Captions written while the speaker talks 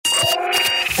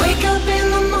Wake up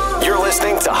in the morning. You're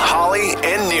listening to Holly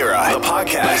and Nira, the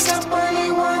podcast.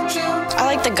 I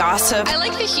like the gossip. I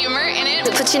like the humor in it.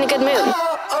 It puts you in a good mood.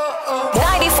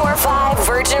 94.5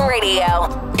 Virgin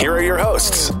Radio. Here are your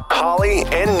hosts, Holly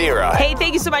and Nira. Hey,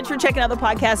 thank you so much for checking out the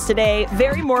podcast today.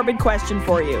 Very morbid question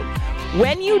for you.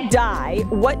 When you die,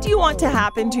 what do you want to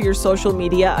happen to your social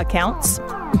media accounts?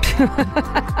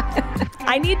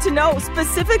 I need to know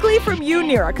specifically from you,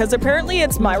 Nira, because apparently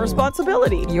it's my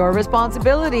responsibility. Your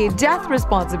responsibility, death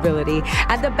responsibility.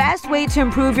 And the best way to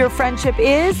improve your friendship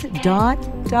is ... Do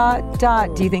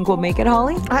you think we'll make it,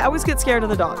 Holly? I always get scared of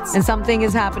the dots. And something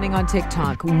is happening on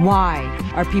TikTok. Why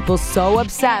are people so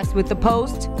obsessed with the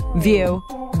post, view?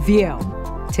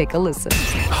 Take a listen.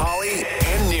 Holly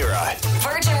and Nira.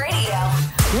 Virgin Radio.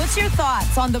 What's your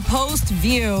thoughts on the post,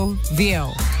 view?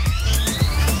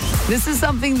 This is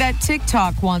something that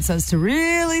TikTok wants us to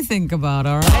really think about,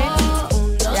 all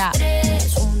right? Yeah.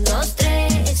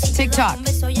 TikTok,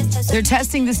 they're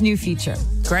testing this new feature.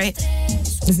 Great.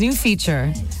 This new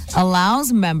feature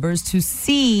allows members to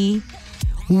see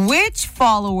which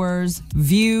followers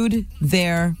viewed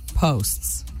their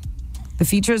posts. The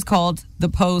feature is called the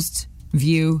Post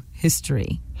View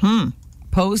History.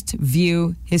 Post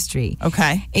View History.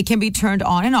 Okay. It can be turned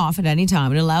on and off at any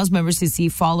time. It allows members to see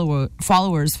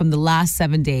followers from the last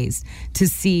 7 days to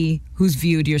see who's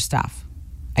viewed your stuff.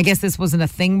 I guess this wasn't a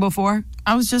thing before.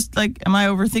 I was just like, am I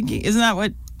overthinking? Isn't that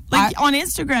what... on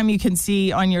Instagram, you can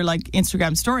see on your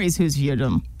Instagram stories who's viewed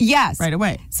them. Yes. Right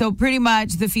away. So pretty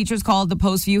much the feature is called the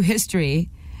Post View History.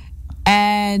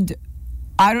 And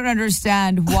I don't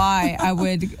understand why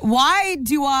why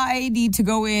do I need to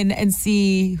go in and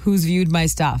see who's viewed my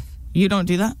stuff? You don't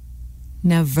do that?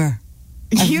 Never.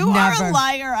 You are a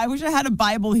liar. I wish I had a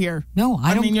Bible here. No,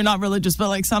 I don't. I mean, you're not religious,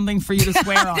 but something for you to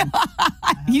swear on.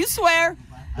 You swear?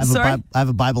 I have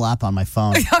a Bible app on my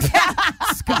phone.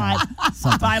 Scott,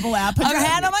 Bible app. Put your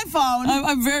hand on my phone.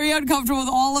 I'm very uncomfortable with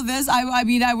all of this.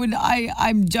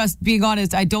 I'm just being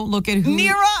honest. I don't look at who.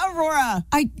 Nira Aurora.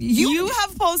 You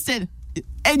have posted,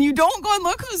 and you don't go and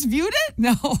look who's viewed it?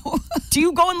 No. Do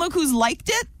you go and look who's liked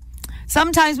it?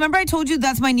 Sometimes. Remember I told you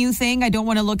that's my new thing? I don't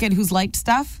want to look at who's liked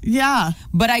stuff. Yeah.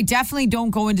 But I definitely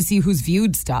don't go in to see who's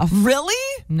viewed stuff.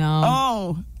 Really? No.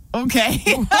 Oh, okay.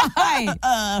 Why?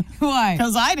 Why?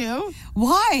 Because I do.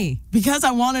 Why? Because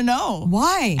I want to know.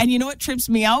 Why? And you know what trips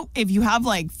me out? If you have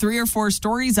 3 or 4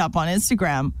 stories up on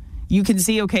Instagram, you can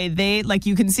see, you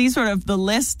can see sort of the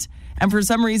list. And for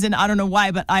some reason, I don't know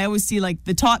why, but I always see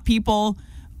the top people,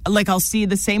 I'll see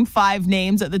the same 5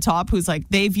 names at the top who's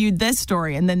they viewed this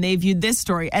story and then they viewed this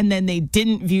story and then they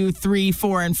didn't view 3,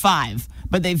 4, and 5,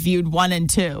 but they viewed 1 and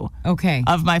 2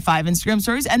 of my 5 Instagram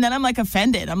stories. And then I'm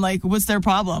offended. I'm what's their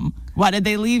problem? Why did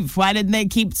they leave? Why didn't they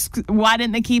keep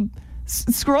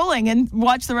scrolling and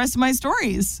watch the rest of my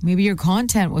stories? Maybe your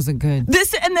content wasn't good.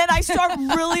 And then I start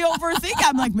really overthinking.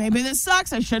 I'm maybe this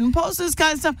sucks. I shouldn't post this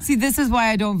kind of stuff. See, this is why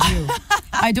I don't view.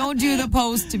 I don't do the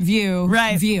post view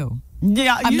view.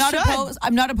 Yeah, I'm not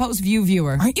a post view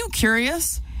viewer. Aren't you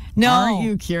curious? No. Aren't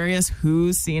you curious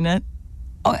who's seen it?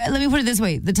 Oh, let me put it this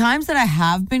way. The times that I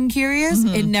have been curious,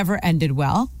 it never ended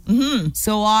well. Mm-hmm.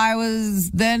 So I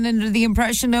was then under the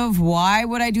impression of why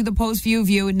would I do the post view?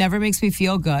 It never makes me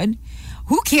feel good.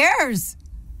 Who cares?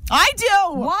 I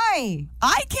do. Why?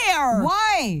 I care.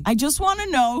 Why? I just want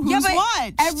to know who's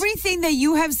watched. Everything that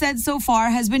you have said so far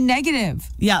has been negative.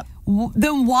 Yeah.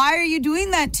 Then why are you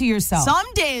doing that to yourself?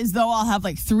 Some days, though, I'll have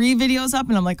 3 videos up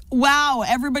and I'm wow,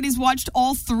 everybody's watched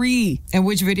all 3. And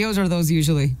which videos are those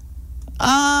usually?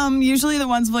 Usually the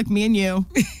ones of me and you.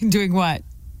 Doing what?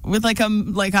 With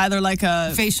either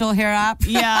a facial hair app.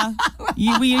 Yeah.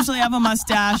 We usually have a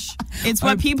mustache. It's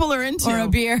what people are into. Or a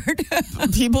beard.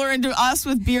 People are into us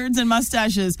with beards and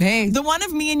mustaches. Hey. The one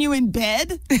of me and you in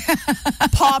bed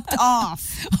popped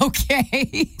off.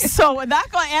 Okay. So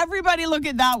everybody look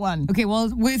at that one. Okay,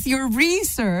 well, with your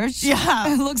research,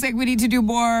 it looks like we need to do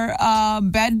more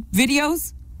bed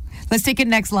videos. Let's take it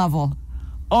next level.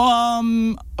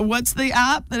 What's the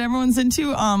app that everyone's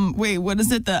into? Wait, what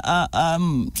is it? That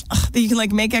you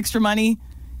can make extra money.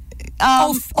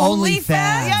 OnlyFans.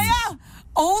 Yeah.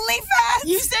 OnlyFans.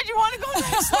 You said you want to go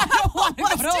next. I don't want to go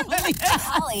to OnlyFans.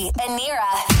 Holly and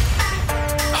Nira.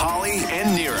 Holly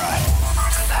and Nira.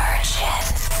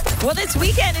 Virgin. Well, this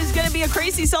weekend is going to be a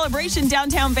crazy celebration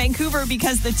downtown Vancouver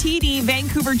because the TD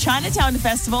Vancouver Chinatown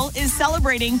Festival is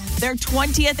celebrating their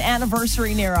 20th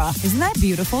anniversary, Nira. Isn't that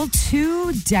beautiful?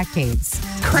 2 decades.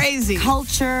 Crazy.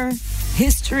 Culture,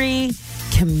 history,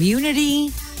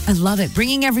 community. I love it.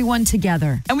 Bringing everyone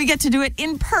together. And we get to do it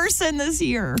in person this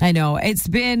year. I know. It's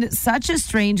been such a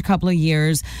strange couple of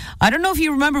years. I don't know if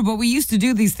you remember, but we used to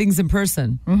do these things in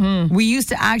person. Mm-hmm. We used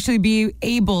to actually be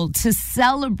able to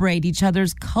celebrate each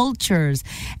other's cultures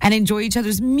and enjoy each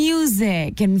other's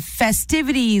music and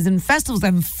festivities and festivals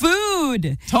and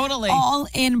food. Totally. All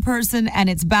in person, and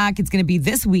it's back. It's going to be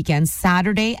this weekend,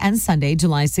 Saturday and Sunday,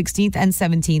 July 16th and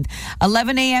 17th,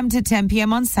 11 a.m. to 10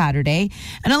 p.m. on Saturday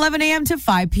and 11 a.m. to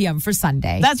 5 p.m. for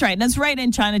Sunday. That's right. And it's right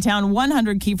in Chinatown,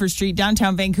 100 Kiefer Street,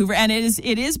 downtown Vancouver. And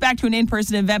it is back to an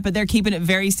in-person event, but they're keeping it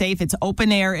very safe. It's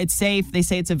open air. It's safe. They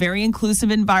say it's a very inclusive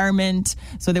environment.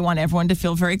 So they want everyone to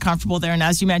feel very comfortable there. And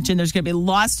as you mentioned, there's going to be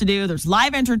lots to do. There's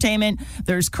live entertainment.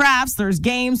 There's crafts. There's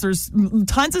games. There's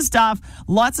tons of stuff.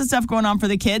 Lots of stuff going on for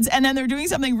the kids. And then they're doing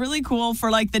something really cool for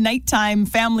like the nighttime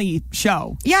family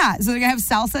show. Yeah. So they're going to have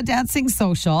Salsa Dancing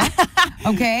Social.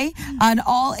 Okay. An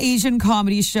all Asian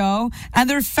comedy show. And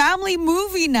their family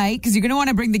movie night, because you're going to want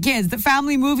to bring the kids. The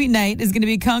family movie night is going to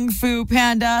be Kung Fu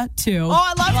Panda 2. Oh,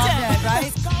 I loved it.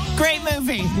 Right? Great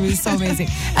movie. It was so amazing.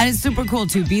 And it's super cool,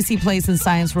 too. BC Place and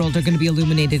Science World are going to be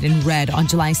illuminated in red on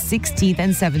July 16th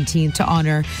and 17th to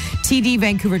honor TD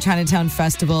Vancouver Chinatown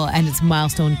Festival and its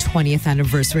milestone 20th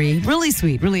anniversary. Really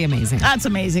sweet. Really amazing. That's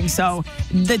amazing. So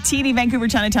the TD Vancouver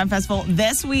Chinatown Festival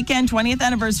this weekend, 20th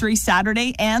anniversary,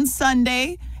 Saturday and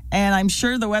Sunday. And I'm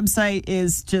sure the website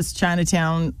is just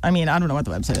Chinatown. I mean, I don't know what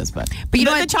the website is, but you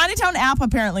know the Chinatown app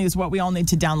apparently is what we all need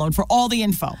to download for all the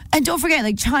info. And don't forget,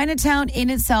 like, Chinatown in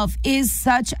itself is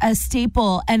such a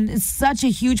staple and it's such a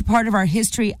huge part of our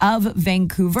history of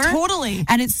Vancouver. Totally.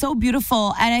 And it's so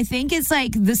beautiful. And I think it's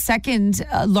like the second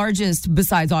largest,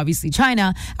 besides obviously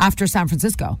China, after San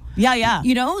Francisco. Yeah.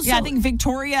 You know? Yeah, I think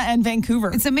Victoria and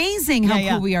Vancouver. It's amazing how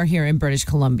cool we are here in British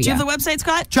Columbia. Do you have the website,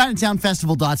 Scott?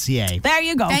 ChinatownFestival.ca. There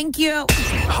you go. Thank you.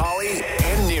 Holly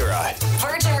and Nira.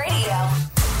 Virgin Radio.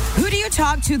 Who do you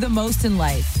talk to the most in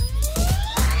life?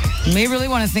 You may really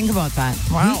want to think about that.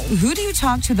 Wow. Who do you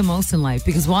talk to the most in life?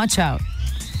 Because watch out.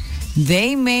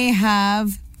 They may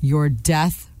have your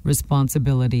death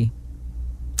responsibility.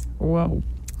 Whoa.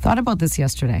 Thought about this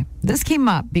yesterday. This came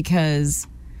up because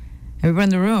everyone in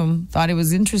the room thought it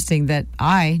was interesting that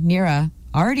I, Nira,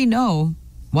 already know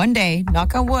one day,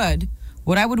 knock on wood,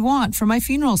 what I would want for my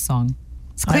funeral song.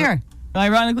 It's clear.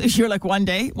 Ironically, you're like one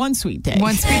day, one sweet day.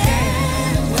 One sweet day.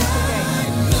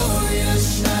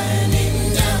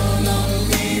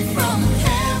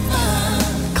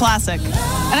 Classic.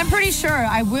 And I'm pretty sure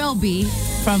I will be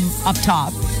from up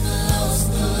top.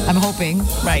 I'm hoping.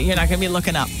 Right, you're not going to be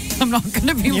looking up. I'm not going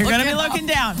to be You're looking going to be looking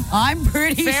down. I'm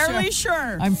pretty Fairly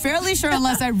sure. I'm fairly sure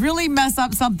unless I really mess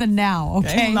up something now,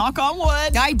 okay? Knock on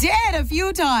wood. I did a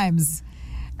few times.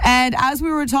 And as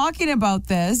we were talking about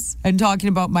this and talking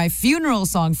about my funeral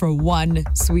song for One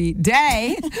Sweet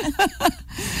Day,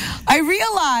 I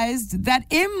realized that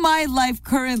in my life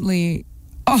currently,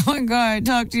 oh my God, I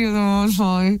talk to you the most,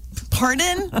 Holly.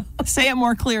 Pardon? Say it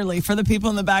more clearly for the people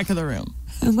in the back of the room.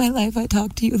 In my life, I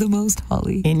talk to you the most,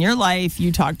 Holly. In your life,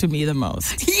 you talk to me the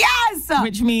most. Yes!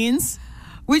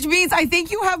 Which means I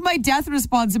think you have my death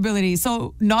responsibility.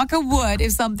 So, knock on wood,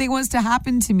 if something was to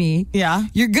happen to me, yeah,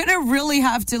 you're going to really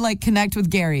have to like connect with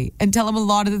Gary and tell him a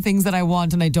lot of the things that I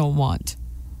want and I don't want.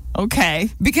 Okay.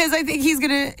 Because I think he's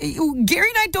going to... Gary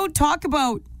and I don't talk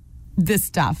about this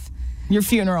stuff. Your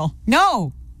funeral.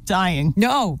 No. Dying.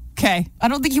 No. Okay. I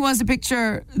don't think he wants to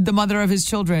picture the mother of his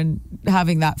children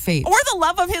having that fate. Or the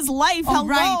love of his life. Oh, hello.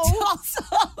 Right.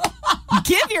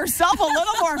 Give yourself a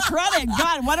little more credit.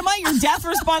 God, what am I, your death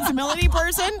responsibility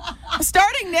person?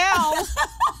 Starting now.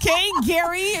 Okay,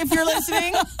 Gary, if you're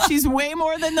listening, she's way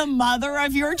more than the mother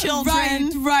of your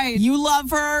children. Right. You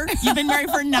love her. You've been married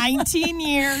for 19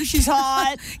 years. She's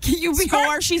hot. Can you be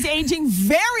Score. She's aging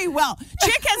very well.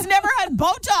 Chick has never had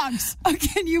Botox.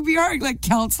 Can you be our like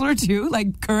counselor too?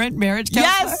 Like current marriage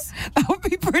counselor? Yes. That would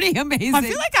be pretty amazing. I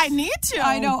feel like I need to.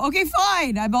 I know. Okay,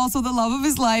 fine. I'm also the love of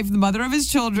his life, the mother of his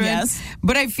children. Yes.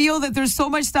 But I feel that there's so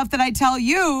much stuff that I tell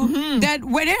you that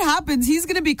when it happens, he's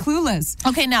going to be clueless.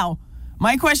 Okay, now,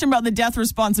 my question about the death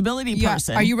responsibility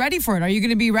person. Are you ready for it? Are you going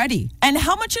to be ready? And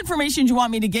how much information do you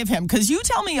want me to give him? Because you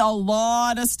tell me a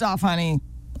lot of stuff, honey.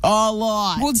 A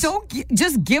lot. Well,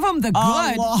 just give him the good.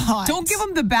 A lot. Don't give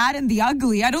him the bad and the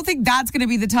ugly. I don't think that's going to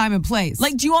be the time and place.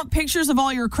 Like, do you want pictures of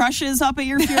all your crushes up at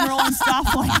your funeral and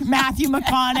stuff? Like Matthew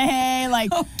McConaughey, and like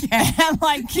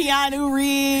Keanu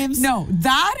Reeves. No,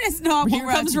 that is not what Here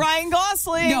comes Ryan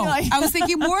Gosling. No, I was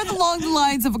thinking more along the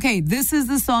lines of, okay, this is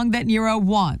the song that Nira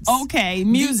wants. Okay,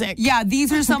 music.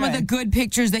 These are some of the good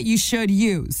pictures that you should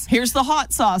use. Here's the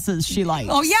hot sauces she likes.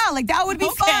 Oh, yeah, like that would be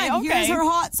fun. Okay. Here's her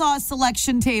hot sauce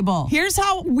selection table. table. Here's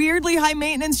how weirdly high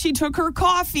maintenance she took her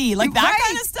coffee. Like that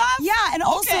kind of stuff? Yeah, and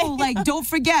also, like, don't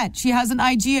forget, she has an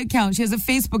IG account. She has a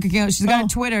Facebook account. She's got a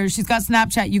Twitter. She's got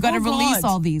Snapchat. You got to release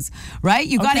all these, right?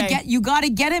 You got to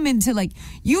get him into, like,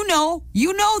 you know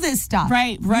this stuff.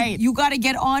 Right. You got to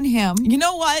get on him. You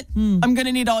know what? I'm going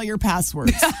to need all your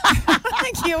passwords.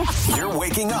 Thank you. You're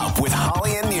waking up with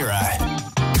Holly and Nira.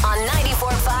 On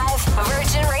 94.5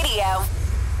 Virgin Radio.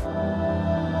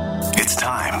 It's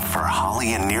time for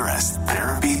Holly and Nira's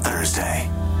Therapy Thursday.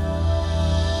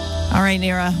 All right,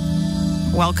 Nira.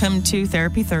 Welcome to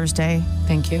Therapy Thursday.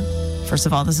 Thank you. First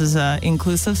of all, this is an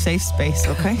inclusive, safe space,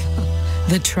 okay?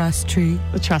 The trust tree.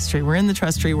 The trust tree. We're in the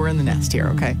trust tree. We're in the nest here,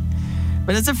 okay?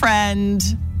 But as a friend,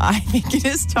 I think it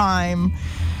is time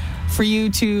for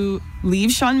you to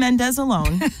leave Shawn Mendes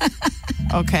alone,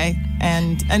 okay?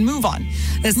 And move on.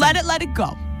 Listen, let it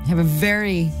go. I have a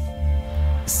very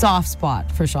soft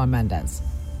spot for Shawn Mendes.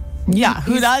 Yeah,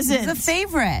 who doesn't? He's a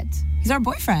favorite. He's our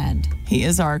boyfriend. He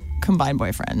is our combined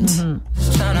boyfriend.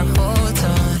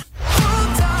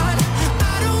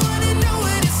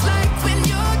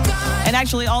 And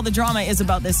actually, all the drama is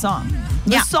about this song.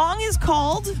 The song is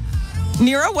called...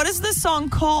 Nira, what is this song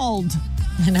called?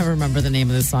 I never remember the name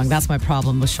of this song. That's my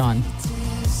problem with Shawn.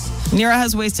 Nira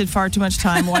has wasted far too much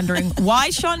time wondering why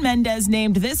Shawn Mendes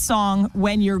named this song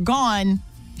When You're Gone.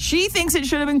 She thinks it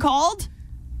should have been called...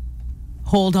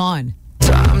 Hold On.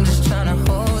 I'm just trying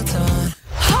to hold on.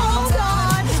 Hold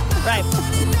on. Right.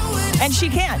 And she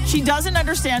can't. She doesn't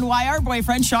understand why our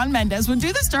boyfriend Shawn Mendes would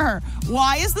do this to her.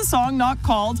 Why is the song not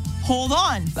called Hold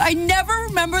On? I never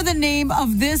remember the name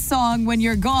of this song When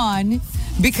You're Gone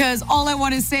because all I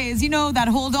want to say is, that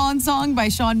Hold On song by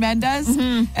Shawn Mendes?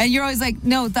 Mm-hmm. And you're always like,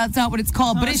 no, that's not what it's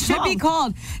called. But it should be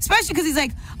called. Especially because he's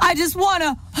like, I just want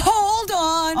to hold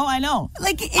on. Oh, I know.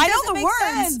 Like, I know the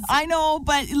words. Sense. I know,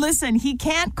 but listen, he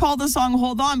can't call the song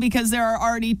Hold On because there are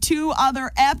already two other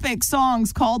epic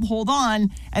songs called Hold On,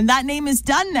 and that name is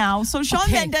done now. So Shawn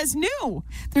Mendes knew.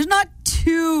 There's not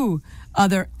two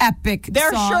other epic songs.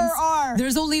 There sure are.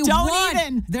 There's only Don't one.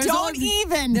 Even. There's Don't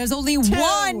even. There's only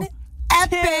one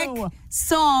epic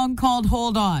song called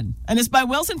Hold On. And it's by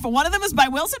Wilson. One of them is by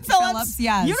Wilson Phillips.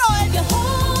 Yes. You know it.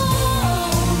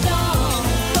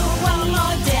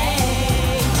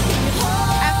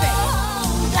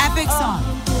 Epic song.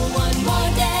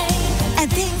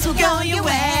 And things will go your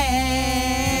way.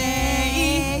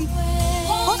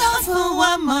 Hold on for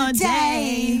one more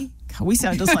day. We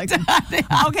sound just like them.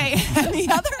 Okay, and the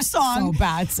other song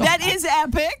that is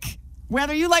epic,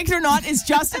 whether you like it or not, is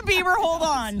Justin Bieber, Hold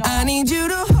On. I need you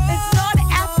to hold. It's not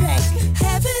epic.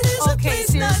 Heaven is a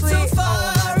place not so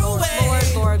far away.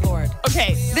 Lord.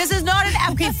 Okay. This is not an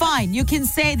epic. Okay, fine. You can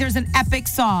say there's an epic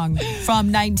song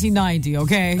from 1990,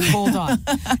 okay? Hold on.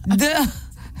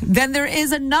 Then there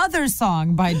is another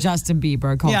song by Justin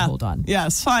Bieber called Hold On.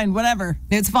 Yes, fine, whatever.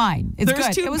 It's fine. It's There's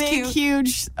good. two It was big, cute.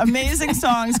 huge, amazing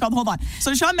songs called Hold On.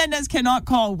 So Shawn Mendes cannot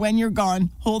call When You're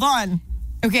Gone Hold On.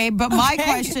 Okay, but my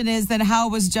question is then how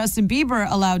was Justin Bieber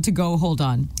allowed to go Hold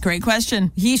On? Great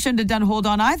question. He shouldn't have done Hold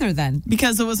On either then.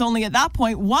 Because it was only at that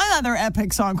point one other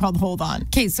epic song called Hold On.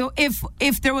 Okay, so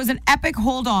if there was an epic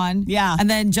Hold On, yeah, and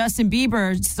then Justin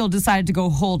Bieber still decided to go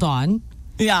Hold On,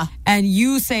 yeah, and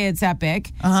you say it's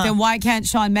epic, then why can't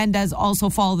Shawn Mendes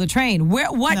also follow the train?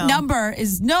 What number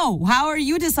is how are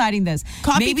you deciding this?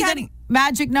 Maybe the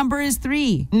magic number is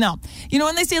 3. No. You know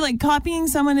when they say like copying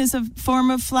someone is a form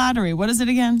of flattery, what is it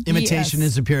again? Imitation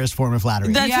is the purest form of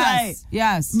flattery. That's right.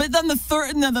 Yes. But then the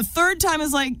third time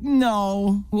is like,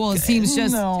 no. Well, it seems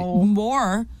just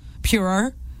more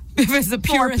purer. If it's the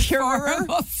purest form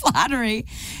of flattery.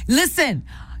 Listen,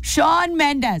 Shawn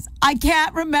Mendes, I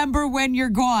can't remember When You're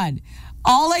Gone.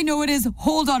 All I know it is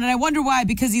Hold On, and I wonder why,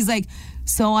 because he's like,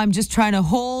 so I'm just trying to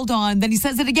hold on. Then he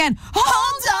says it again,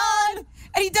 hold on!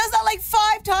 And he does that like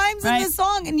 5 times in the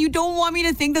song, and you don't want me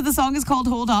to think that the song is called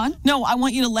Hold On? No, I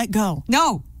want you to let go.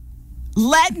 No.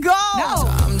 Let go! No.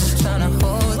 I'm just trying to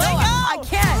hold on. Let go! I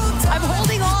can't. I'm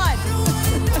holding on.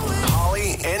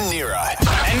 Holly and Nira.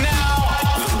 And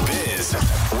now, The Biz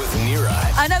with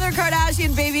Nira. Another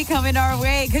Kardashian baby coming our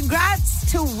way.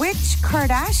 Congrats to which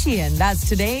Kardashian? That's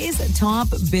today's top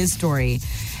biz story.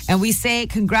 And we say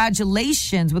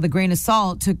congratulations with a grain of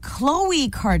salt to Khloe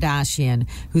Kardashian,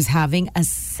 who's having a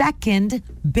second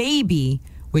baby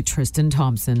with Tristan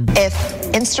Thompson. If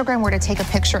Instagram were to take a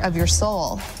picture of your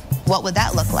soul, what would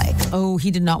that look like? Oh,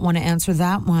 he did not want to answer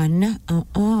that one.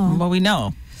 Well, we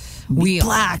know.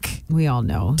 Black. We all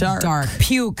know. Dark.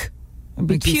 Puke.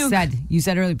 Like puke. You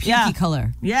said earlier, pukey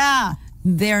color. Yeah.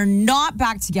 They're not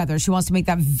back together. She wants to make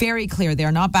that very clear. They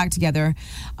are not back together.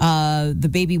 The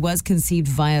baby was conceived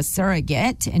via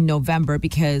surrogate in November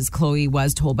because Khloe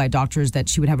was told by doctors that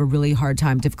she would have a really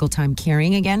difficult time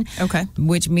carrying again. Okay.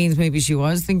 Which means maybe she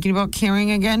was thinking about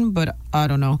carrying again, but I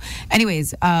don't know.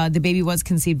 Anyways, the baby was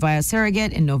conceived via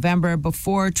surrogate in November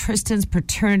before Tristan's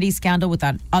paternity scandal with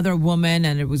that other woman,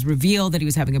 and it was revealed that he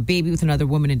was having a baby with another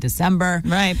woman in December.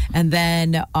 Right. And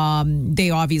then they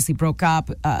obviously broke up.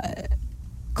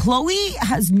 Khloe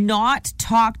has not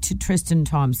talked to Tristan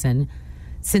Thompson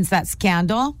since that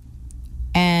scandal,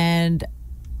 and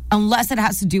unless it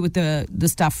has to do with the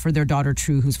stuff for their daughter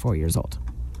True, who's 4 years old.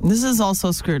 This is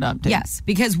also screwed up, dude. Yes,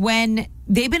 because when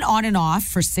they've been on and off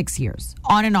for 6 years.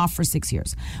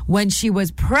 When she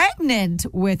was pregnant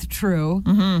with True,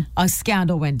 a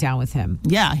scandal went down with him.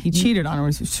 Yeah, he cheated on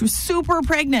her. She was super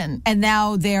pregnant. And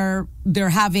now they're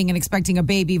having and expecting a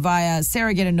baby via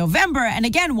surrogate in November. And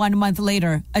again, 1 month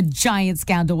later, a giant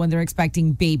scandal when they're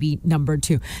expecting baby number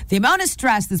 2. The amount of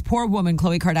stress this poor woman,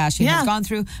 Khloe Kardashian, has gone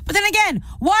through. But then again,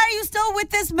 why are you still with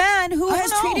this man who has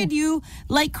treated you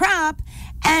like crap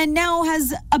and now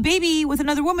has a baby with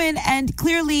another woman? And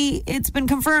clearly it's been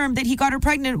confirmed that he got her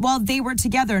pregnant while they were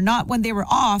together, not when they were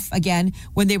off again,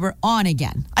 when they were on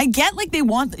again. I get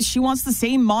she wants the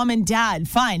same mom and dad,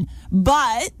 fine.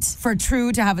 But for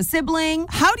True to have a sibling.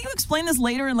 How do you explain this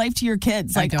later in life to your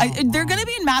kids? They're going to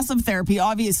be in massive therapy,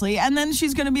 obviously. And then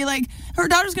she's going to be like, her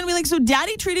daughter's going to be like, so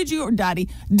daddy treated you, or dad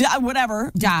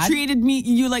treated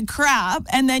you like crap.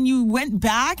 And then you went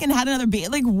back and had another baby.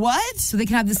 Like, what? So they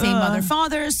can have the same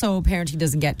mother-father, so parenting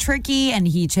doesn't get tricky. And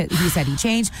he said he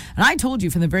changed. And I told you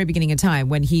from the very beginning of time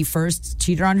when he first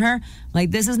cheated on her,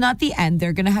 like, this is not the end.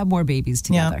 They're going to have more babies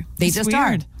together. Yeah, they just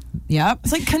are. Yep.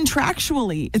 It's like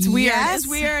contractually. It's weird. Yes. It's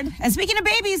weird. And speaking of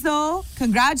babies, though,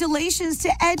 congratulations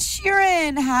to Ed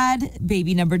Sheeran. Had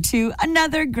baby number 2,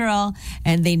 another girl,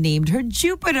 and they named her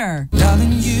Jupiter.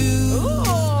 Darling, Ooh.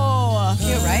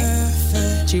 Cute,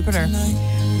 right? Jupiter.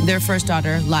 Their first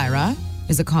daughter, Lyra,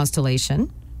 is a constellation.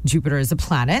 Jupiter is a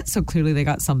planet, so clearly they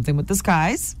got something with the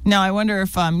skies. Now, I wonder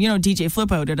if, DJ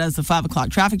Flippo does the 5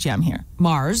 o'clock traffic jam here.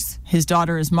 Mars. His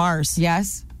daughter is Mars.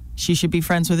 Yes. She should be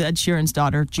friends with Ed Sheeran's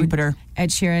daughter, Jupiter. Ed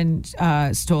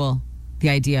Sheeran stole the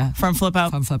idea. From Flip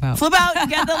Out. Flip Out. Flip Out,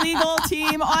 get the legal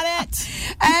team on it.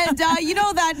 And you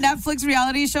know that Netflix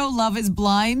reality show, Love is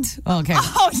Blind? Okay.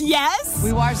 Oh, yes.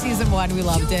 We watched season 1. We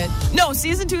loved it. No,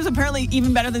 season 2 is apparently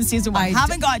even better than season 1. I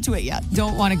haven't got to it yet.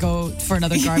 Don't want to go for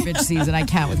another garbage season. I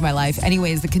can't with my life.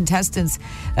 Anyways, a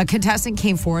contestant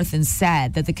came forth and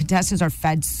said that the contestants are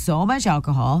fed so much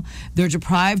alcohol, they're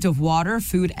deprived of water,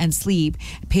 food, and sleep,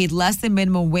 paid less than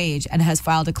minimum wage, and has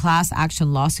filed a class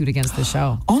action lawsuit against the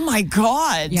show. Oh, my God.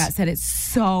 Yeah, it said it's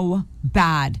so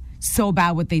bad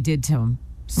what they did to him.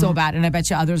 So bad. And I bet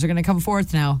you others are going to come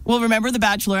forth now. Well, remember The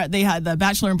Bachelorette? They had The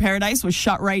Bachelor in Paradise was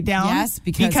shut right down. Yes,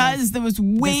 because there was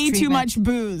way too much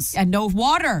booze. And no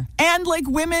water. And like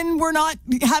women were not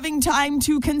having time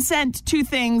to consent to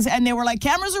things. And they were like,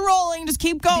 cameras are rolling, just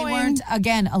keep going. They weren't,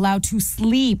 again, allowed to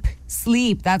sleep.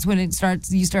 That's when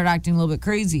you start acting a little bit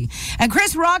crazy. And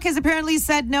Chris Rock has apparently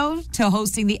said no to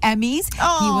hosting the Emmys.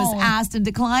 Oh. He was asked and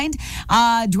declined.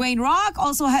 Dwayne Rock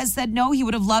also has said no. He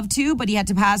would have loved to, but he had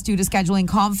to pass due to scheduling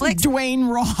conflict.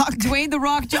 Dwayne The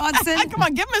Rock Johnson. Come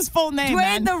on, give him his full name,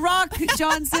 Dwayne The Rock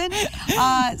Johnson.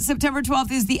 September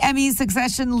 12th is the Emmys.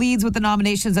 Succession leads with the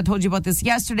nominations. I told you about this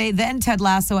yesterday. Then Ted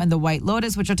Lasso and The White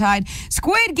Lotus, which are tied.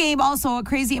 Squid Game, also a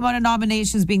crazy amount of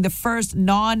nominations, being the first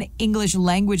non-English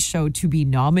language show to be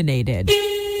nominated.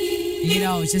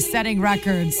 Just setting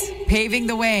records, paving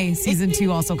the way. Season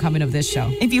 2 also coming of this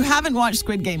show. If you haven't watched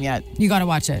Squid Game yet, you got to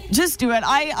watch it. Just do it.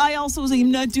 I also was like, I'm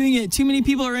not doing it. Too many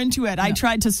people are into it. No. I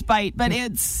tried to spite, but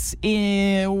it's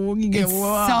so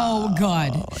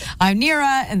good. I'm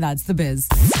Nira, and that's The Biz.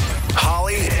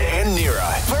 Holly and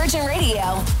Nira. Virgin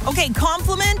Radio. Okay,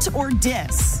 compliment or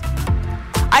diss?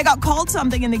 I got called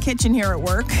something in the kitchen here at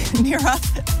work, Nira,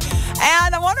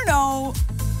 and I want to know,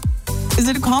 is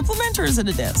it a compliment or is it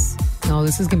a diss? Oh,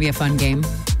 this is going to be a fun game.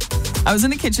 I was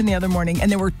in the kitchen the other morning,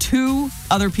 and there were 2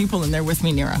 other people in there with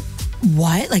me, Nira.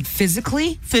 What? Like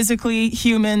physically? Physically,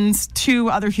 humans, 2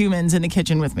 other humans in the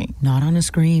kitchen with me. Not on a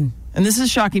screen. And this is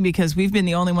shocking because we've been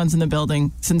the only ones in the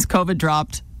building since COVID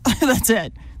dropped. That's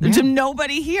it. There's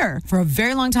nobody here. For a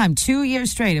very long time. 2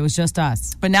 years straight, it was just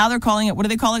us. But now they're calling it, what do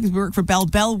they call it? Because we work for Bell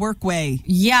Workway.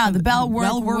 Yeah, the Bell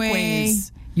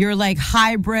Workways. You're like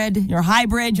hybrid. You're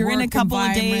hybrid. You're in a couple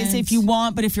of days if you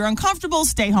want, but if you're uncomfortable,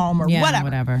 stay home or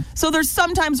whatever. So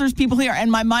sometimes there's people here, and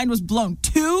my mind was blown.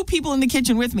 2 people in the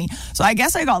kitchen with me. So I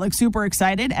guess I got like super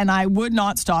excited, and I would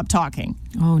not stop talking.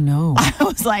 Oh, no. I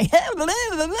was like,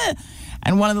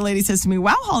 And one of the ladies says to me,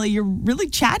 wow, Holly, you're really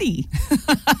chatty.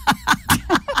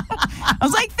 I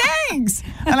was like, thanks.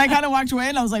 And I kind of walked away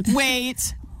and I was like,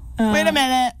 wait a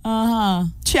minute.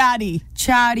 Chatty.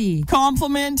 Chatty.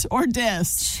 Compliment or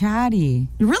diss? Chatty.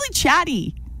 You're really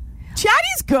chatty.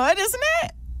 Chatty's good, isn't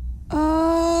it?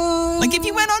 Like if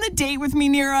you went on a date with me,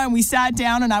 Nira, and we sat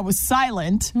down and I was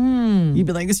silent, you'd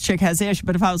be like, this chick has ish.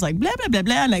 But if I was like, blah, blah, blah,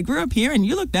 blah, and I grew up here and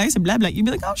you look nice and blah, blah, you'd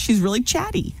be like, oh, she's really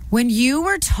chatty. When you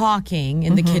were talking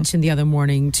in the kitchen the other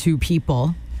morning to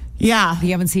people Yeah.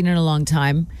 you haven't seen in a long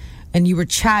time, and you were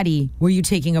chatty, were you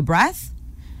taking a breath?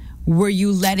 Were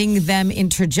you letting them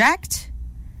interject?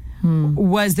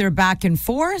 Was there back and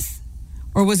forth?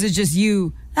 Or was it just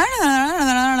you? I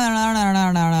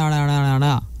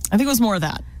think it was more of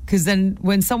that. Because then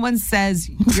when someone says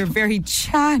you're very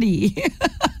chatty,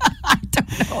 I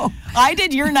don't know. I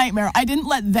did your nightmare. I didn't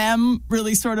let them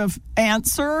really sort of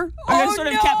answer. I just sort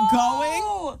of kept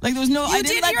going. Like there was no. You I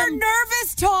didn't did let your them,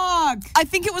 nervous talk. I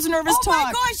think it was nervous Oh talk.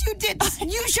 my gosh, you did.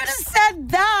 You should have said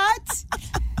that.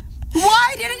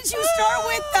 Why didn't you start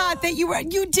with that? That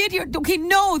you did your. Okay,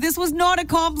 no, this was not a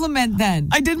compliment then.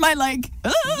 I did my like.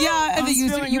 Yeah, and then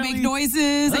you make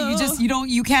noises, and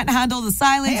you can't handle the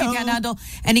silence, you can't handle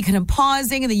any kind of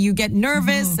pausing, and then you get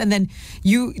nervous, and then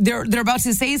they're about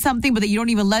to say something, but that you don't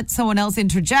even let someone else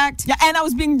interject. Yeah, and I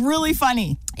was being really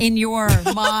funny. In your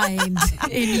mind.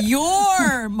 In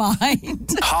your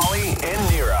mind. Holly and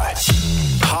Nira.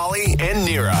 Holly and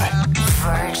Nira.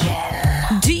 Virgin.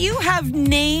 Do you have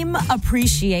name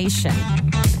appreciation?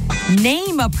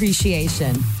 Name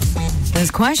appreciation.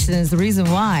 This question is the reason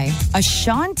why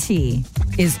Ashanti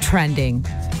is trending.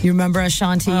 You remember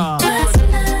Ashanti? Love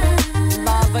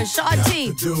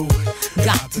Ashanti.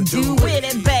 Got to do with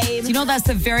it, babe. You know, that's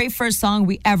the very first song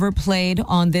we ever played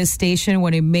on this station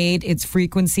when it made its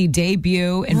frequency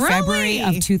debut in February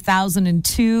of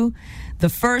 2002. The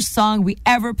first song we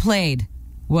ever played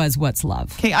was What's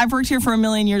Love. Okay, I've worked here for a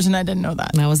million years and I didn't know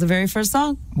that. That was the very first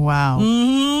song. Wow.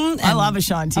 I love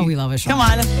Ashanti. Oh, we love Ashanti. Come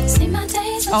on.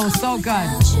 Oh, so good.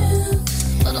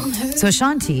 So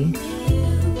Ashanti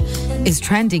is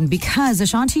trending because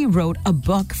Ashanti wrote a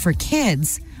book for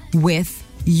kids with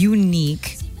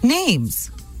unique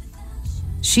names.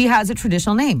 She has a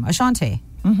traditional name, Ashanti.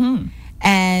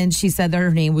 And she said that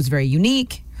her name was very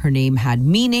unique. Her name had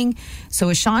meaning. So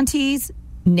Ashanti's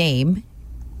name,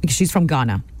 because she's from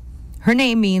Ghana, her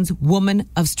name means woman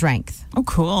of strength. Oh,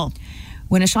 cool.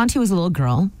 When Ashanti was a little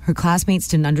girl, her classmates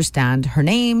didn't understand her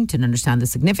name, didn't understand the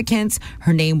significance.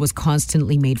 Her name was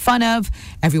constantly made fun of.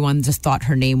 Everyone just thought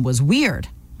her name was weird.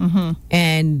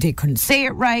 And they couldn't say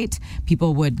it right.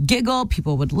 People would giggle,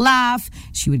 people would laugh.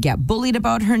 She would get bullied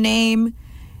about her name.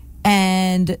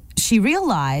 And she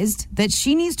realized that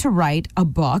she needs to write a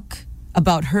book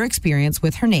about her experience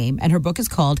with her name, and her book is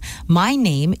called My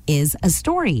Name is a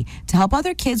Story, to help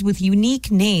other kids with unique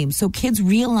names so kids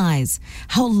realize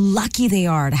how lucky they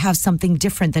are to have something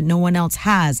different that no one else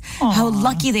has. Aww. How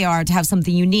lucky they are to have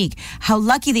something unique. How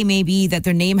lucky they may be that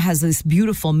their name has this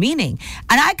beautiful meaning.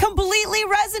 And I completely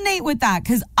resonate with that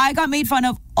because I got made fun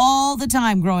of all the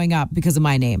time growing up because of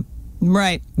my name.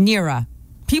 Right. Nira.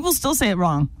 People still say it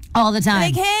wrong. All the time.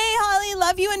 Like, hey, Holly,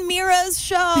 love you and Mira's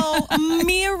show.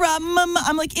 Mira.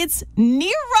 I'm like, it's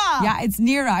Nira. Yeah, it's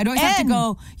Nira. I don't have to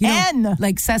go, N.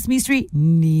 like Sesame Street,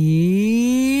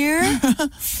 near,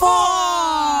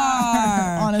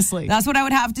 far. Honestly. That's what I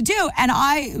would have to do. And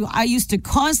I used to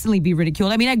constantly be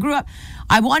ridiculed. I mean, I grew up,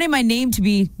 I wanted my name to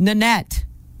be Nanette.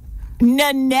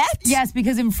 Nanette? Yes,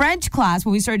 because in French class,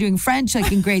 when we started doing French,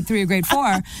 like in grade 3 or grade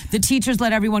 4, the teachers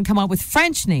let everyone come up with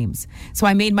French names. So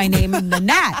I made my name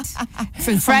Nanette.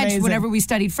 For French, Amazing. whenever we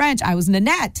studied French, I was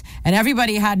Nanette. And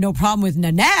everybody had no problem with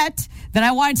Nanette. Then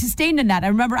I wanted to stay Nanette. I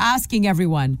remember asking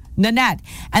everyone, Nanette.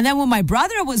 And then when my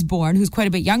brother was born, who's quite a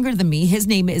bit younger than me, his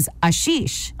name is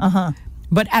Ashish.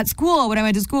 But at school, when I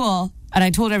went to school, and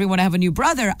I told everyone I have a new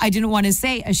brother, I didn't want to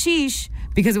say Ashish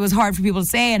because it was hard for people to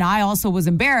say, and I also was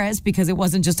embarrassed because it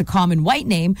wasn't just a common white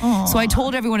name. Aww. So I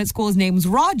told everyone at school his name was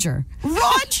Roger.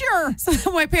 Roger! So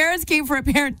then my parents came for a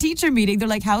parent-teacher meeting. They're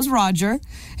like, how's Roger?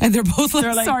 And they're both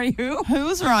like, sorry, who?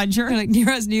 Who's Roger? They're like,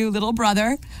 Nira's new little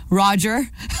brother, Roger.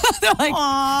 They're like,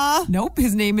 aww. Nope,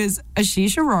 his name is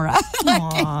Ashish Aurora.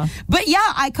 But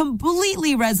yeah, I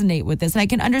completely resonate with this. And I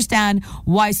can understand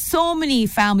why so many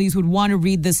families would want to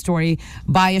read this story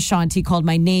by Ashanti called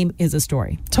My Name is a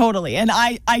Story. Totally. And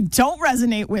I don't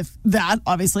resonate with that,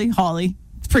 obviously. Holly,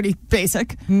 it's pretty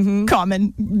basic,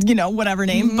 common, whatever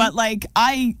name. But like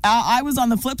I was on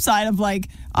the flip side of like,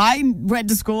 I went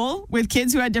to school with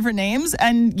kids who had different names,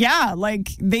 and yeah,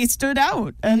 like they stood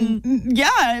out. And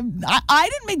yeah, I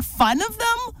didn't make fun of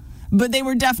them, but they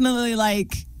were definitely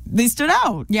like, they stood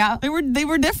out. Yeah. They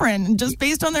were different just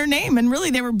based on their name. And really,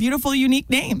 they were beautiful, unique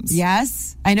names.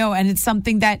 Yes, I know. And it's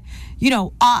something that,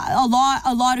 a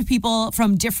lot of people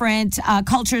from different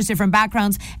cultures, different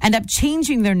backgrounds end up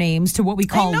changing their names to what we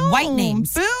call white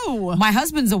names. Boo. My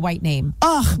husband's a white name.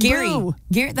 Ugh, Gary. boo.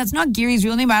 Gary. That's not Gary's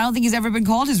real name. I don't think he's ever been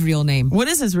called his real name. What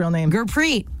is his real name?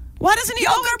 Gurpreet. Why doesn't he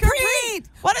go with Gurpreet? Gurpreet?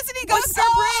 Why doesn't he go with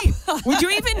Gurpreet? Would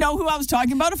you even know who I was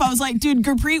talking about if I was like, dude,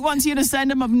 Gurpreet wants you to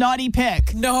send him a naughty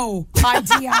pic? No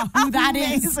idea who that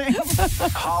is. Amazing.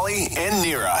 Holly and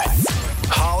Nira.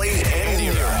 Holly and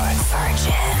Nira.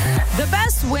 Virgin. The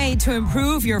best way to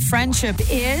improve your friendship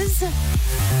is...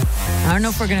 I don't know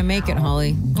if we're going to make it,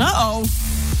 Holly. Uh-oh.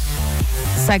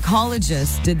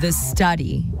 Psychologists did this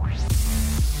study,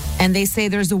 and they say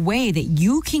there's a way that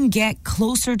you can get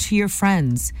closer to your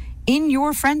friends in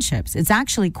your friendships. It's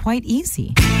actually quite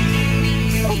easy.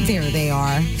 Oh, there they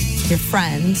are, your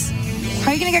friends. How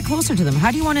are you going to get closer to them?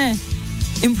 How do you want to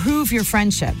improve your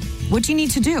friendship? What do you need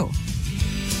to do?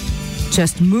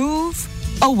 Just move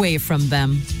away from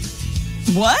them.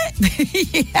 What?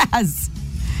 Yes.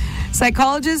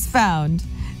 Psychologists found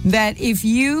that if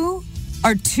you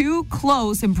are too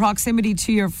close in proximity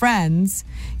to your friends,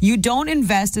 you don't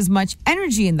invest as much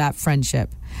energy in that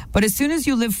friendship. But as soon as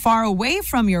you live far away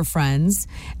from your friends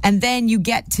and then you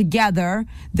get together,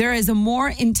 there is a more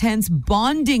intense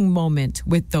bonding moment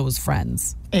with those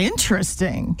friends.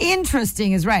 Interesting.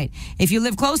 Interesting is right. If you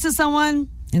live close to someone,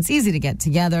 it's easy to get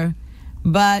together,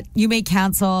 but you may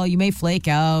cancel, you may flake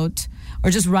out, or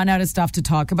just run out of stuff to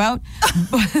talk about.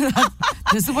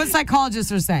 This is what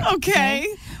psychologists are saying. Okay.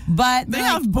 But They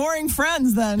have boring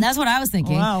friends then. that's what I was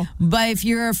thinking. Wow. But if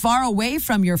you're far away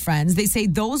from your friends, they say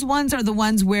those ones are the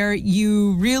ones where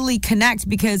you really connect,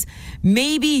 because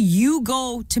maybe you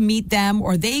go to meet them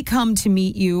or they come to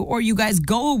meet you, or you guys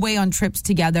go away on trips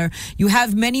together. You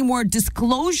have many more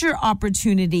disclosure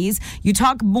opportunities. You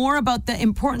talk more about the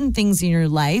important things in your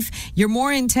life. You're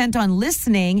more intent on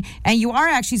listening, and you are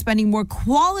actually spending more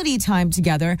quality time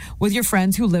together with your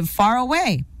friends who live far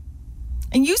away.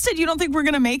 And you said you don't think we're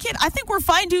going to make it? I think we're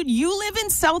fine, dude. You live in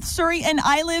South Surrey and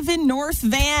I live in North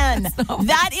Van.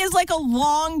 That is like a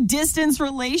long distance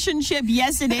relationship.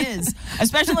 Yes, it is.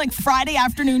 Especially like Friday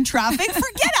afternoon traffic. Forget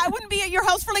it. I wouldn't be at your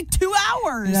house for like 2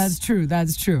 hours. That's true.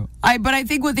 That's true. But I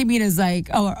think what they mean is like,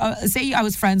 say I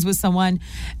was friends with someone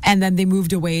and then they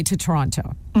moved away to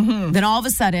Toronto. Mm-hmm. Then all of a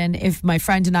sudden, if my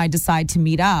friend and I decide to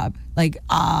meet up, like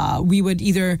we would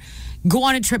either go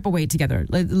on a trip away together,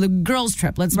 like girls'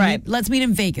 trip. Let's meet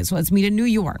in Vegas. Let's meet in New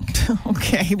York.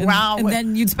 Okay, wow. And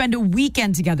then you'd spend a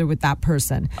weekend together with that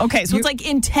person. Okay, so it's like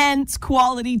intense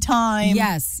quality time.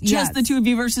 Yes, Just the two of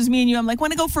you versus me and you. I'm like,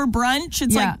 want to go for brunch?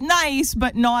 It's like nice,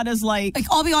 but not as like...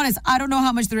 I'll be honest, I don't know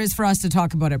how much there is for us to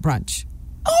talk about at brunch.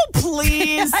 Oh,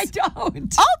 please. I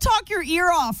don't. I'll talk your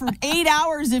ear off for 8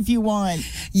 hours if you want.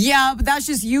 Yeah, but that's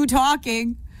just you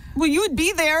talking. Well, you would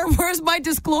be there. Where's my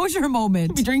disclosure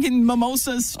moment? Be drinking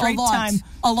mimosas straight time.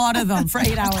 A lot of them for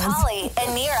 8 hours. Holly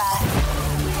and Nira.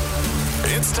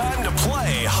 It's time to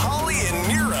play Holly and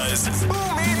Nira's Who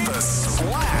Made the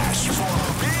Splash for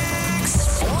Big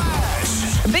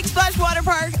Splash. Big Splash Water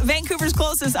Park, Vancouver's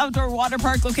closest outdoor water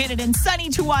park, located in sunny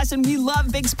Tsawwassen. We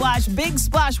love Big Splash.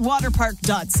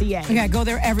 BigSplashWaterpark.ca. Okay, I go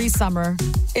there every summer.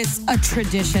 It's a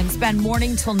tradition. Spend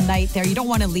morning till night there. You don't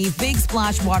want to leave.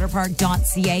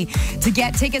 BigSplashWaterpark.ca to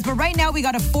get tickets. But right now we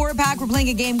got a 4-pack. We're playing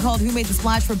a game called Who Made the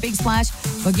Splash for Big Splash.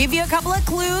 We'll give you a couple of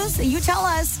clues, and you tell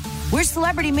us which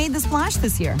celebrity made the splash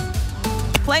this year.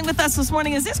 Playing with us this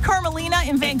morning, is this Carmelina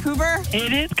in Vancouver?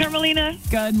 It is Carmelina.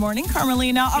 Good morning,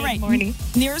 Carmelina. All right. Good morning.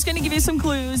 Nira's going to give you some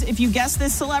clues. If you guess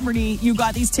this celebrity, you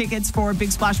got these tickets for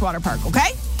Big Splash Water Park,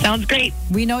 okay? Sounds great.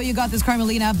 We know you got this,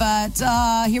 Carmelina, but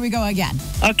here we go again.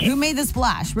 Okay. Who made the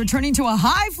splash? Returning to a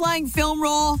high-flying film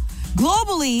role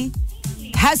globally,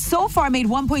 has so far made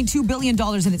 $1.2 billion,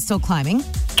 and it's still climbing.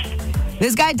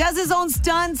 This guy does his own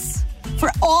stunts for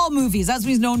all movies. That's what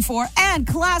he's known for. And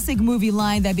classic movie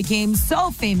line that became so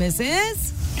famous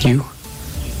is... You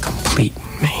complete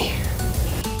me.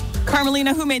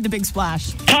 Carmelina, who made the big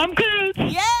splash? Tom Cruise.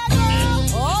 Yeah, girl!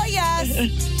 Oh,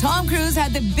 yes. Tom Cruise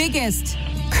had the biggest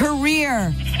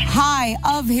career high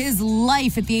of his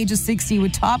life at the age of 60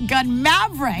 with Top Gun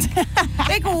Maverick.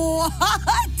 Like,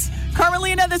 what?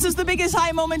 Carmelina, this is the biggest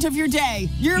high moment of your day.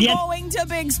 You're going to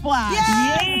Big Splash.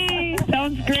 Yay!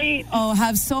 Sounds great. Oh,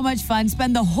 have so much fun.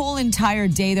 Spend the whole entire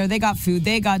day there. They got food.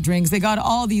 They got drinks. They got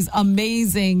all these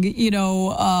amazing,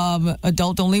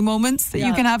 adult-only moments that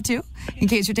you can have, too, in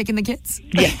case you're taking the kids.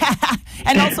 Yeah.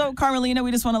 And also, Carmelina,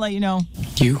 we just want to let you know.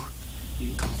 You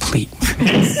complete complete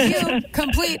me. You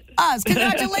complete us.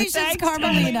 Congratulations, Thanks,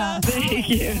 Carmelina. Thank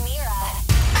you.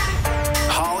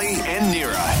 Holly and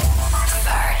Nira.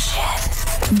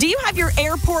 Do you have your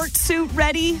airport suit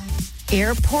ready?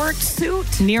 Airport suit?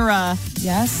 Nira,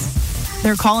 Yes.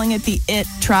 they're calling it the IT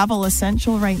travel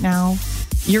essential right now.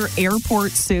 Your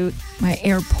airport suit. My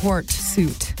airport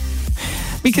suit.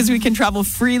 Because we can travel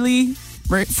freely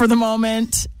right, for the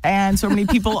moment. And so many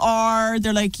people are.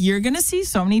 They're like, you're going to see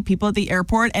so many people at the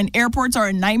airport. And airports are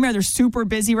a nightmare. They're super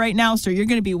busy right now. So you're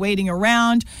going to be waiting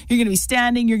around. You're going to be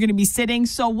standing. You're going to be sitting.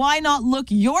 So why not look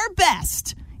your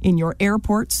best in your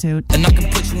airport suit? And I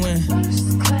can put you in.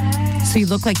 So you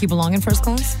look like you belong in first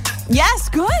class? Yes,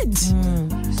 good.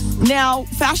 Now,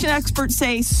 fashion experts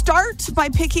say start by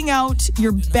picking out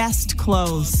your best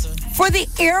clothes. For the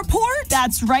airport?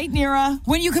 That's right, Nira.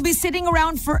 When you could be sitting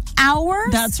around for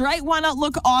hours? That's right. Why not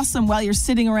look awesome while you're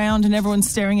sitting around and everyone's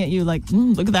staring at you like,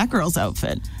 look at that girl's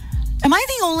outfit. Am I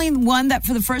the only one that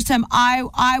for the first time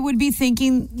I would be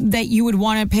thinking that you would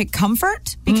want to pick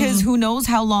comfort? Because who knows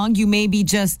how long you may be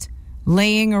just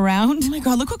laying around? Oh my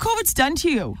God, look what COVID's done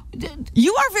to you.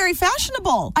 You are very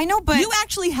fashionable. I know, but you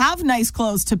actually have nice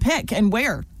clothes to pick and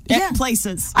wear at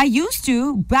places. I used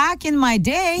to back in my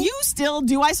day. You still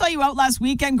do. I saw you out last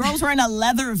weekend. Girls wearing a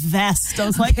leather vest. I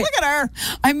was like, look at her.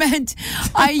 I meant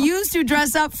I used to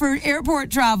dress up for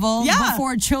airport travel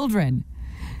before children.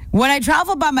 When I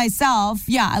travel by myself,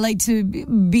 I like to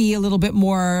be a little bit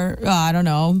more, I don't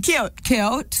know.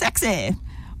 Cute. Sexy.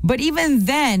 But even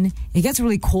then, it gets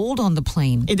really cold on the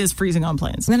plane. It is freezing on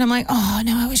planes. And then I'm like, oh,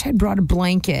 no, I wish I'd brought a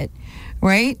blanket,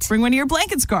 right? Bring one of your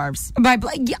blanket scarves. I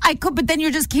could, but then you're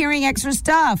just carrying extra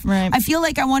stuff. Right. I feel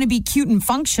like I want to be cute and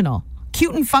functional.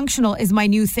 Cute and functional is my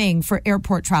new thing for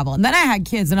airport travel. And then I had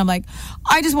kids, and I'm like,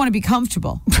 I just want to be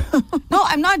comfortable. No,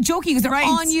 I'm not joking, because they're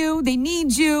on you. They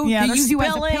need you. Yeah, they they're use you as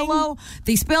a spilling. pillow.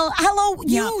 They spill. Hello,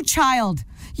 you child.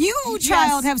 You,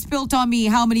 child, have spilt on me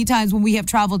how many times when we have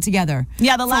traveled together?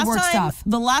 Yeah, the for last work time stuff.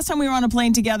 the last time we were on a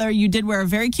plane together, you did wear a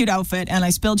very cute outfit, and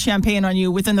I spilled champagne on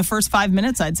you within the first 5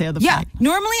 minutes, I'd say, of the flight.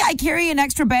 Normally I carry an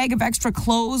extra bag of extra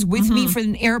clothes with me for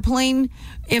an airplane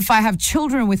if I have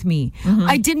children with me.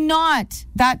 I did not,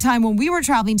 that time when we were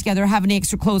traveling together, have any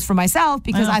extra clothes for myself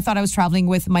because I thought I was traveling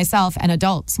with myself and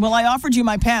adults. Well, I offered you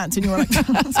my pants, and you were like,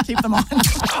 let's keep them on.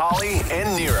 Holly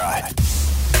and Nira.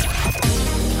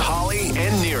 Holly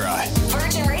and Nira.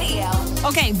 Virgin Radio.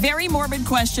 Okay, very morbid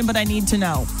question, but I need to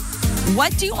know.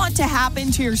 What do you want to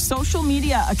happen to your social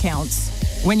media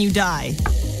accounts when you die?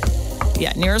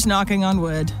 Yeah, Nira's knocking on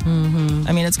wood.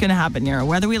 I mean, it's going to happen, Nira.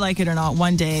 Whether we like it or not,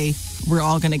 one day we're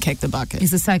all going to kick the bucket.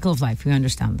 It's a cycle of life. We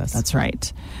understand this. That's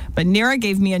right. But Nira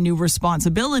gave me a new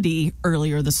responsibility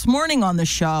earlier this morning on the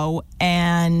show,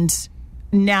 and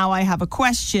now I have a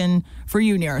question for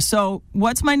you, Nira. So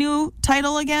what's my new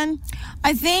title again?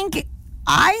 I think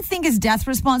it's death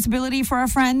responsibility for a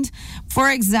friend. For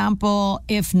example,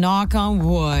 if, knock on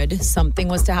wood, something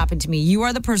was to happen to me, you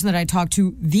are the person that I talk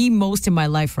to the most in my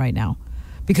life right now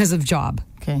because of job.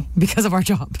 Okay. Because of our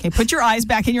job. Okay, put your eyes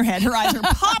back in your head. Her eyes are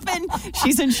popping.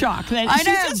 She's in shock. She I know.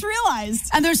 just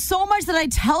realized. And there's so much that I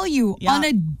tell you on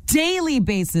a daily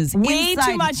basis. Way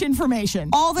inside too much information.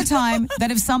 all the time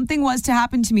that if something was to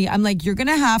happen to me, I'm like, you're going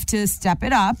to have to step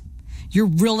it up. You're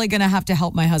really going to have to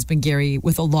help my husband, Gary,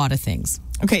 with a lot of things.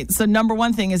 Okay, so number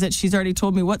one thing is that she's already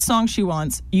told me what song she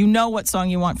wants. You know what song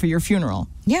you want for your funeral.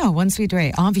 Yeah, One Sweet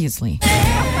Ray, obviously.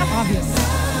 Obviously.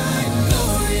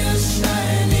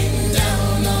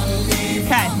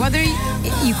 Okay, Whether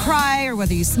you cry or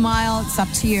whether you smile, it's up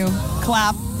to you.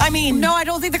 clap. I mean, No, I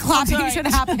don't think the clapping That's all right. should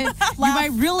happen. You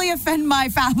might really offend my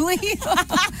family.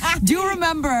 Do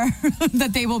remember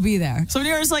that they will be there. So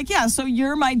Nira's like, yeah, so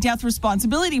you're my death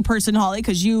responsibility person, Holly,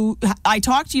 because I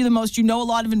talk to you the most. You know a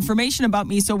lot of information about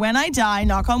me. So when I die,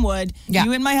 knock on wood,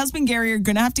 you and my husband, Gary, are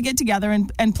going to have to get together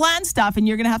and plan stuff, and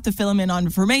you're going to have to fill him in on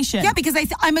information. Yeah, because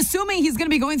I'm assuming he's going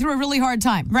to be going through a really hard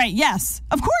time. Right, yes.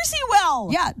 Of course he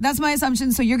will. Yeah, that's my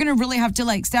assumption. So you're going to really have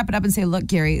to step it up and say, look,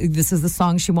 Gary, this is the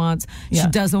song she wants. Yeah. She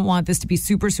doesn't want this to be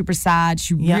super, super sad.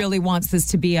 She really wants this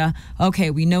to be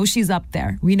okay, we know she's up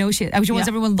there. We know she wants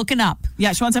everyone looking up.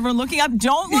 Yeah, she wants everyone looking up.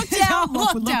 Don't look down.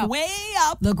 Don't look down. way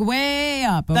up. Look way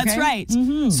up, okay? That's right.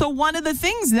 So one of the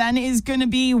things then is going to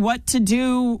be what to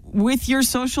do with your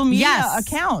social media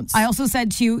accounts. I also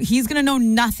said to you, he's going to know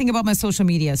nothing about my social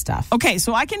media stuff. Okay,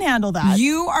 so I can handle that.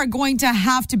 You are going to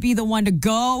have to be the one to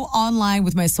go online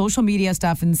with my social media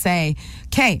stuff and say,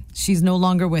 okay, she's no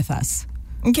longer with us.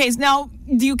 Okay, so now,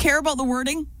 do you care about the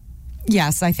wording?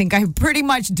 Yes, I think I pretty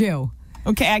much do.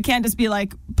 Okay, I can't just be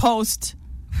like, post,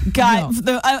 an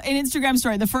Instagram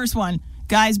story, the first one.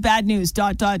 Guys, bad news. ...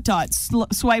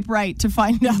 Swipe right to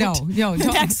find out. No, The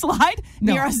don't. next slide.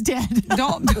 No. Mira's dead.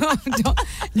 Don't make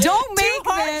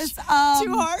harsh? this.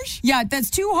 Too harsh? Yeah, that's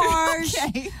too harsh.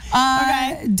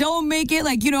 Okay. Don't make it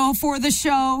like, for the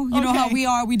show. You know how we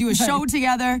are. We do a show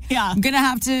together. Yeah. I'm going to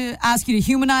have to ask you to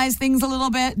humanize things a little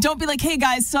bit. Don't be like, hey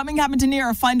guys, something happened to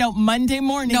Nira. Find out Monday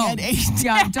morning at 8.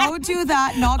 Yeah, don't do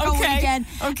that. Knock on wood again.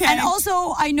 Okay. And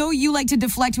also, I know you like to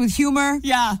deflect with humor.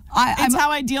 Yeah. It's how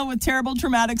I deal with terrible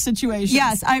traumatic situations.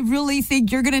 Yes, I really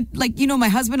think you're going to, my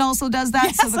husband also does that.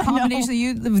 Yes, so the combination of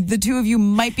you, the two of you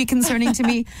might be concerning to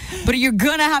me. But you're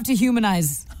going to have to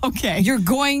humanize. Okay. You're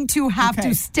going to have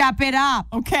to step it up.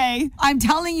 Okay. I'm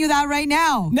telling you that right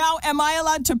now. Now, am I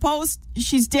allowed to post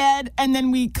she's dead and then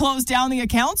we close down the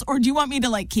accounts? Or do you want me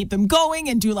to keep them going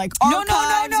and do archives?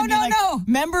 No.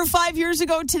 Remember 5 years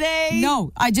ago today?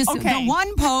 No, I just, the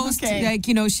one post,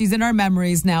 she's in our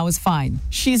memories now is fine.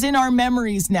 She's in our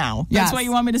memories now. That's Yes. what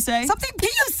you want me to say? Can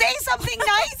you say something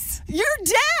nice? You're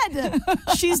dead.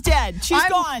 She's dead. She's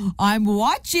gone. I'm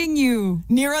watching you.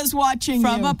 Nira's watching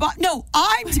From you. above. No,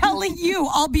 I'm telling you.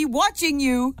 I'll be watching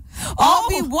you. I'll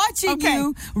be watching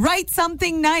you write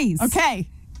something nice. Okay.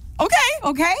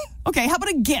 Okay? Okay, how about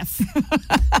a GIF?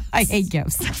 I hate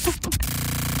gifts.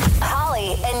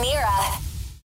 Holly and Nira.